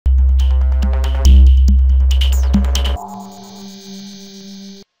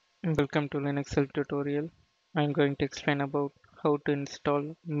Welcome to Linux Self Tutorial. I'm going to explain about how to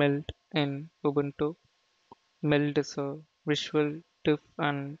install Meld in Ubuntu. Meld is a visual diff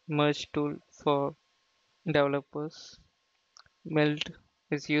and merge tool for developers. Meld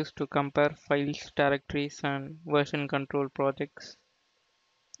is used to compare files, directories, and version control projects.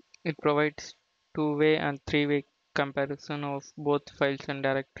 It provides two-way and three-way comparison of both files and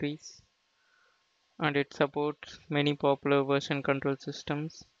directories, and it supports many popular version control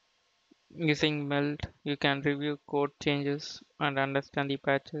systems. Using Meld, you can review code changes and understand the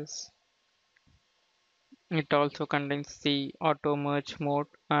patches. It also contains the auto merge mode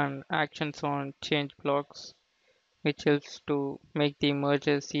and actions on change blocks, which helps to make the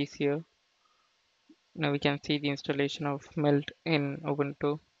merges easier. Now we can see the installation of Meld in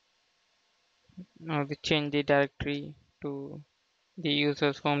Ubuntu. Now we change the directory to the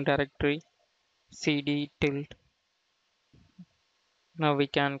user's home directory, cd tilt. Now we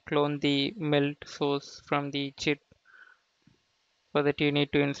can clone the Meld source from the JIT. For that you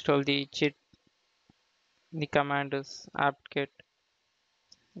need to install the JIT. The command is apt-get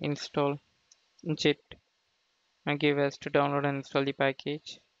install JIT and give us to download and install the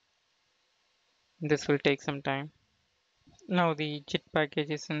package. This will take some time. Now the JIT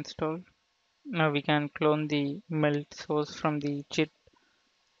package is installed. Now we can clone the meld source from the JIT.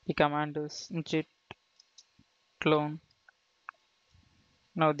 The command is JIT clone.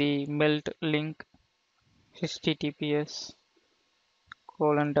 Now the meld link https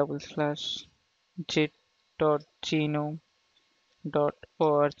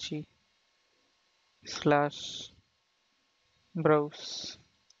 :/jit.gnome.org slash browse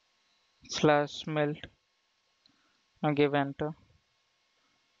slash meld. Now give enter.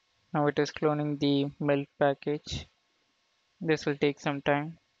 Now it is cloning the meld package. This will take some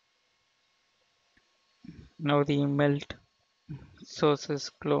time. Now the meld source is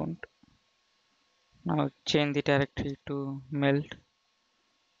cloned. Now change the directory to meld.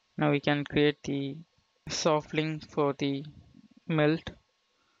 Now we can create the soft link for the meld.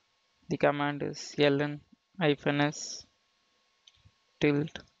 The command is ln-s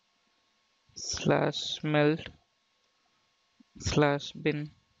tilt slash meld slash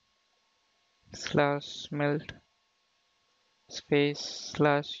bin slash meld space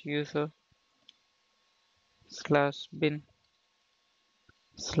slash user slash bin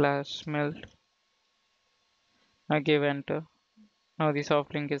slash meld. Now give enter. Now the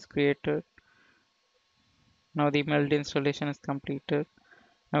soft link is created. Now the meld installation is completed.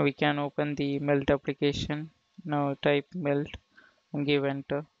 Now we can open the meld application. Now type meld and give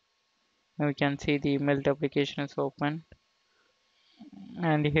enter. Now we can see the meld application is open.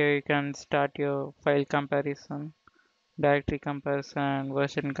 And here you can start your file comparison, directory comparison, and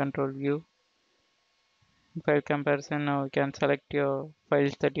version control view. File comparison, now you can select your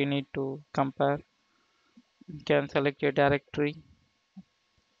files that you need to compare. You can select your directory.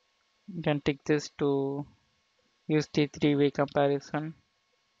 You can tick this to use the three-way comparison.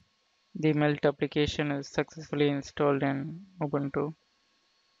 The Melt application is successfully installed in Ubuntu.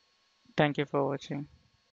 Thank you for watching.